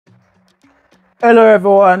Hello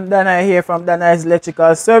everyone, Dana here from Dana's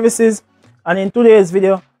Electrical Services, and in today's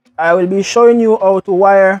video I will be showing you how to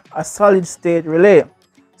wire a solid state relay.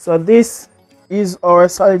 So this is our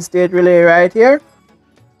solid state relay right here.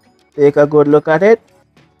 Take a good look at it.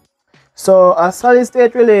 So a solid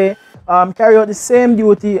state relay carry out the same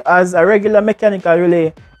duty as a regular mechanical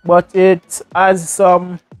relay, but it has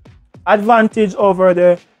some advantage over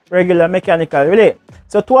the regular mechanical relay.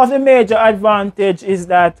 So two of the major advantage is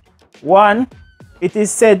that one, it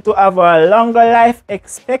is said to have a longer life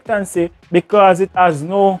expectancy because it has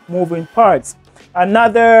no moving parts.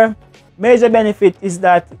 Another major benefit is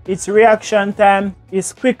that its reaction time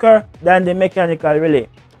is quicker than the mechanical relay,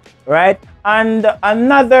 right? And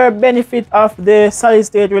another benefit of the solid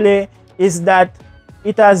state relay is that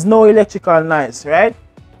it has no electrical noise, right?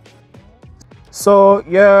 So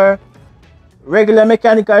your regular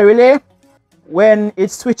mechanical relay, when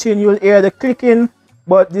it's switching, you'll hear the clicking,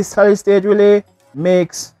 but this solid state relay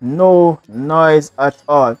makes no noise at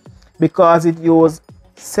all because it uses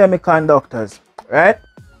semiconductors, right?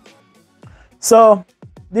 So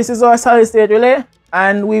this is our solid state relay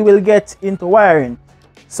and we will get into wiring.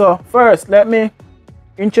 So first, let me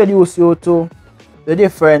introduce you to the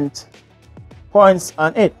different points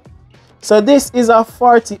on it. So this is a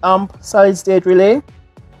 40 amp solid state relay.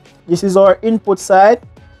 This is our input side.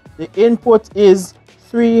 The input is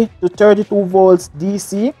 3 to 32 volts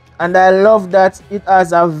DC, and I love that it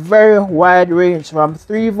has a very wide range from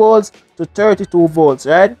 3 volts to 32 volts,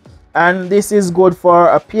 right? And this is good for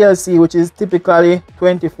a PLC, which is typically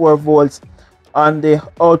 24 volts on the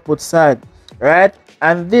output side, right?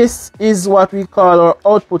 And this is what we call our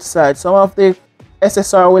output side. Some of the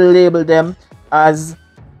SSR will label them as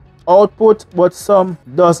output, but some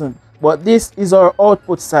doesn't. But this is our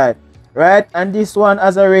output side, right? And this one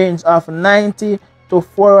has a range of 90 to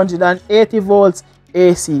 480 volts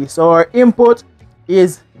AC. So our input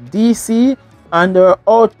is DC and our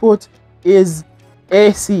output is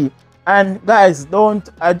AC. And guys,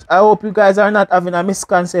 I hope you guys are not having a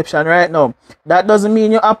misconception right now. That doesn't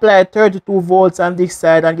mean you apply 32 volts on this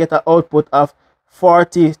side and get an output of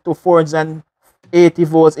 40 to 480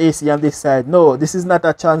 volts AC on this side. No, this is not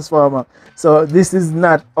a transformer. So this is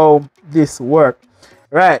not how this works,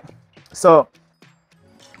 right? So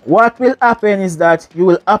what will happen is that you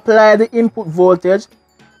will apply the input voltage,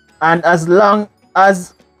 and as long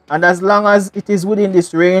as it is within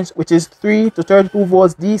this range, which is 3 to 32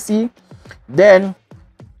 volts DC, then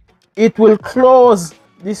it will close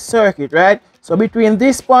this circuit, right? So between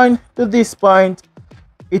this point to this point,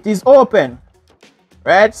 it is open,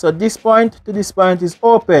 right? So this point to this point is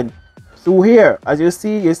open through here. As you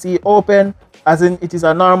see open, as in it is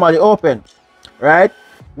a normally open, right?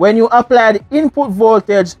 When you apply the input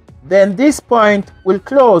voltage, then this point will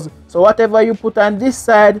close. So whatever you put on this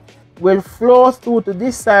side will flow through to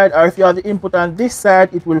this side, or if you have the input on this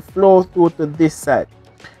side, it will flow through to this side,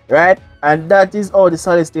 right? And that is how the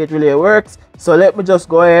solid state relay works. So let me just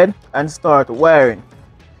go ahead and start wiring.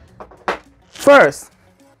 First,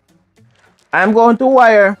 I'm going to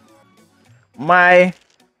wire my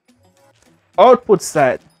output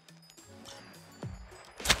side.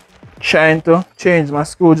 Trying to change my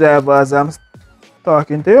screwdriver as I'm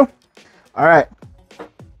talking to you. All right,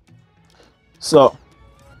 so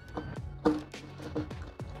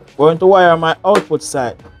going to wire my output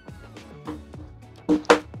side.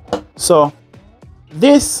 So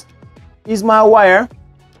this is my wire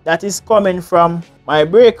that is coming from my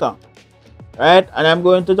breaker, right? And I'm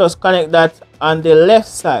going to just connect that on the left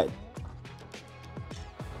side.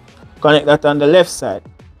 Connect that on the left side.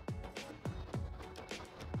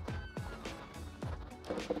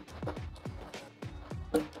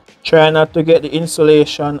 Try not to get the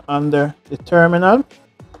insulation under the terminal,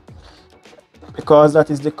 because that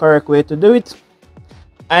is the correct way to do it.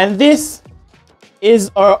 And this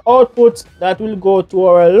is our output that will go to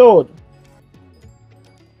our load.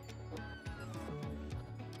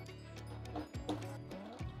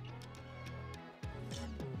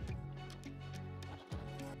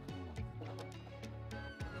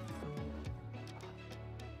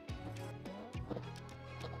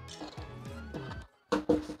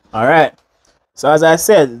 All right, so as I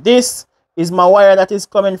said, this is my wire that is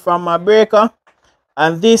coming from my breaker,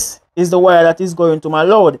 and this is the wire that is going to my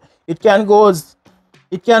load. It can go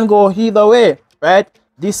either way, right?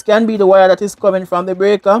 This can be the wire that is coming from the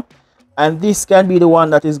breaker, and this can be the one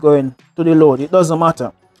that is going to the load. It doesn't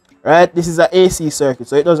matter, right? This is an AC circuit,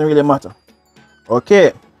 so it doesn't really matter.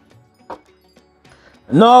 Okay,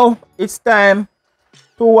 now it's time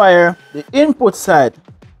to wire the input side.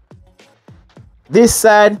 This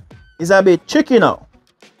side is a bit tricky now,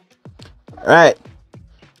 right?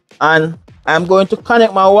 And I'm going to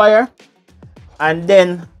connect my wire, and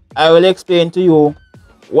then I will explain to you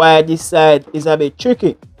why this side is a bit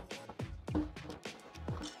tricky.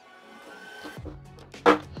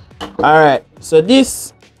 Alright, so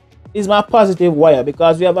this is my positive wire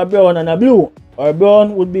because we have a brown and a blue. Our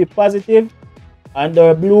brown would be positive and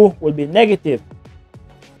our blue would be negative.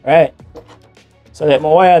 Right? So let me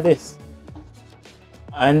wire this.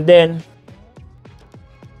 And then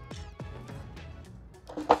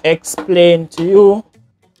explain to you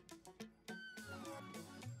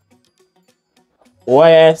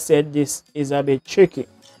why I said this is a bit tricky.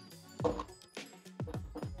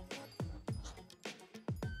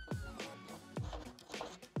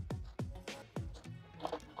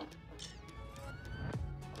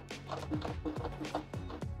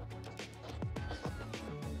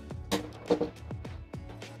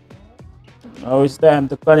 Now it's time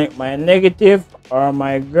to connect my negative or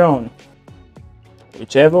my ground,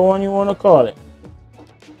 whichever one you want to call it.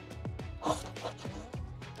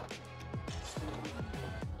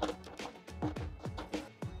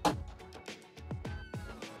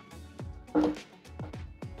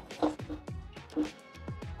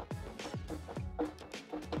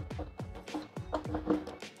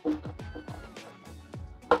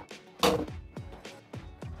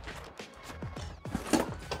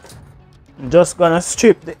 I'm just gonna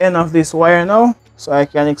strip the end of this wire now so I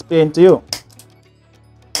can explain to you.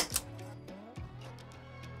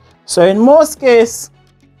 So in most cases,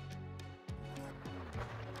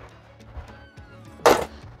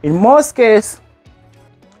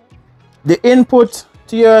 the input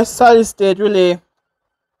to your solid state relay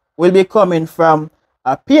will be coming from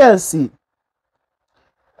a PLC,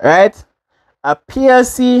 right? A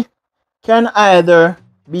PLC can either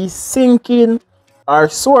be syncing or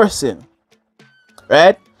sourcing,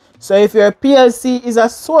 right? So if your PLC is a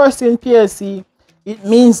sourcing PLC, it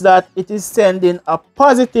means that it is sending a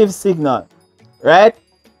positive signal, right?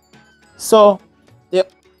 So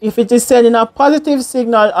if it is sending a positive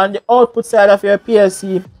signal on the output side of your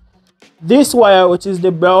PLC, this wire, which is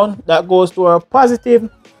the brown that goes to our positive,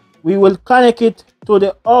 we will connect it to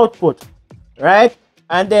the output, right?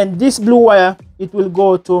 And then this blue wire, it will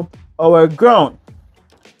go to our ground,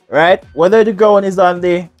 right? Whether the ground is on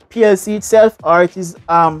the PLC itself or it is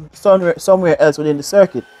somewhere else within the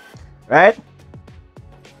circuit, right?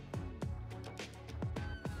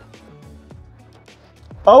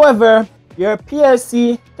 However, your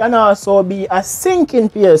PLC can also be a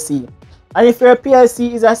syncing PLC, and if your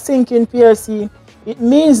PLC is a syncing PLC, it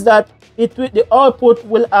means that the output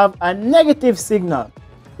will have a negative signal,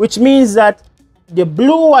 which means that the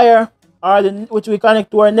blue wire, or which we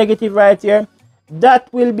connect to our negative right here, that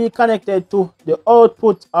will be connected to the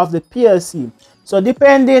output of the PLC. So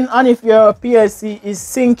depending on if your PLC is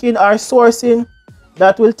syncing or sourcing,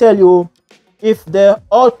 that will tell you if the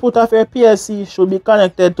output of your PLC should be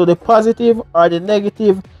connected to the positive or the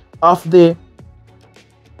negative of the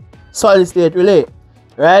solid state relay,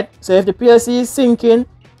 right? So if the PLC is syncing,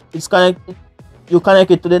 you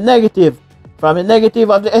connect it to the negative. From the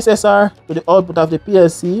negative of the SSR to the output of the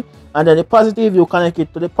PLC, and then the positive, you connect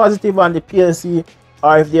it to the positive on the PLC,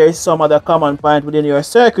 or if there is some other common point within your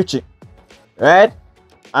circuitry, right?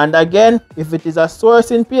 And again, if it is a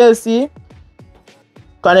sourcing PLC,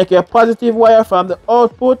 connect your positive wire from the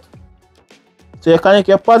output. So you connect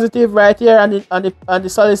your positive right here on the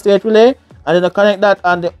solid state relay, and then you connect that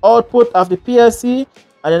on the output of the PLC,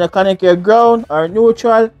 and then you connect your ground or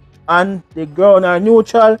neutral and the ground or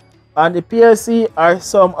neutral on the PLC or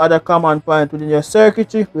some other common point within your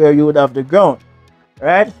circuitry where you would have the ground,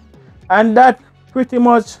 right? And that pretty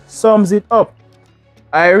much sums it up.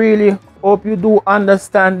 I really hope you do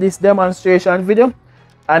understand this demonstration video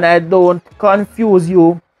and I don't confuse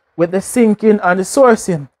you with the syncing and the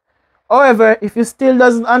sourcing. However, if you still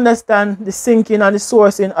doesn't understand the syncing and the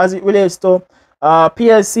sourcing as it relates to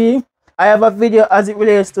PLC, I have a video as it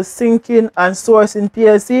relates to syncing and sourcing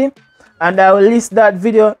PLC, and I will list that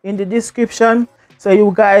video in the description so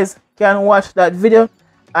you guys can watch that video.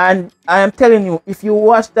 And I am telling you, if you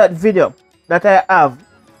watch that video that I have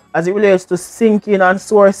as it relates to syncing and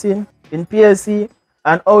sourcing in PLC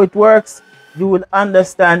and how it works, you will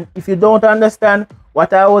understand. If you don't understand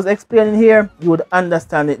what I was explaining here, you would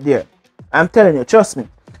understand it there. I'm telling you, trust me.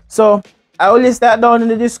 So I will list that down in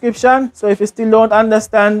the description, so if you still don't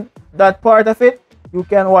understand that part of it, you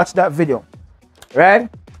can watch that video, right?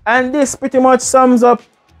 And this pretty much sums up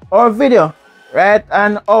our video, right?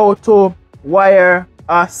 And how to wire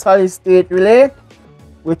a solid state relay,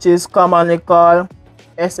 which is commonly called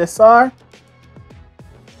SSR.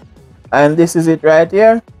 And this is it right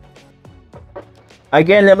here.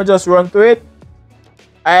 Again, let me just run through it.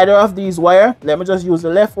 either of these wire. Let me just use the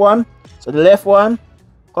left one. So the left one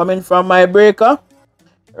coming from my breaker,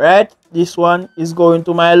 right? This one is going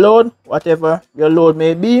to my load, whatever your load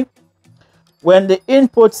may be. When the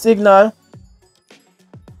input signal,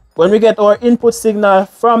 when we get our input signal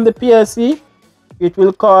from the PLC, it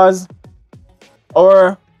will cause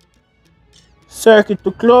our circuit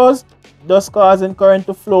to close, thus causing current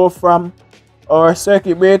to flow from our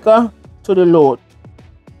circuit breaker to the load,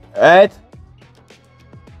 right?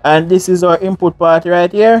 And this is our input part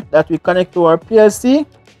right here that we connect to our PLC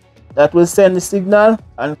that will send the signal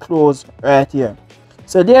and close right here.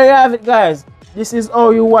 So there you have it, guys. This is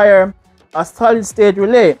how you wire a solid state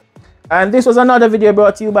relay. And this was another video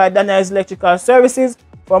brought to you by Daniel's Electrical Services.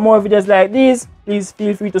 For more videos like these, please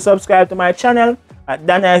feel free to subscribe to my channel at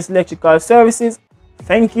Daniel's Electrical Services.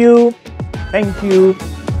 Thank you, thank you,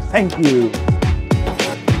 thank you.